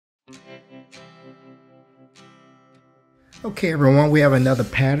Okay everyone, we have another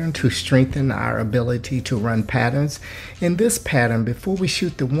pattern to strengthen our ability to run patterns. In this pattern, before we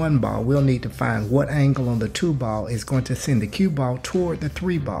shoot the 1 ball, we'll need to find what angle on the 2 ball is going to send the cue ball toward the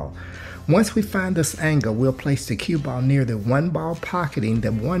 3 ball. Once we find this angle, we'll place the cue ball near the 1 ball, pocketing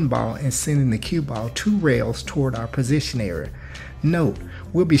the 1 ball and sending the cue ball 2 rails toward our position area. Note,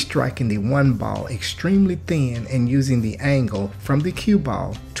 we'll be striking the 1 ball extremely thin and using the angle from the cue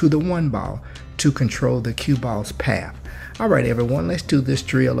ball to the 1 ball to control the cue ball's path. Alright everyone, let's do this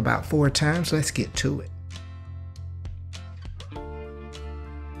drill about 4 times. Let's get to it.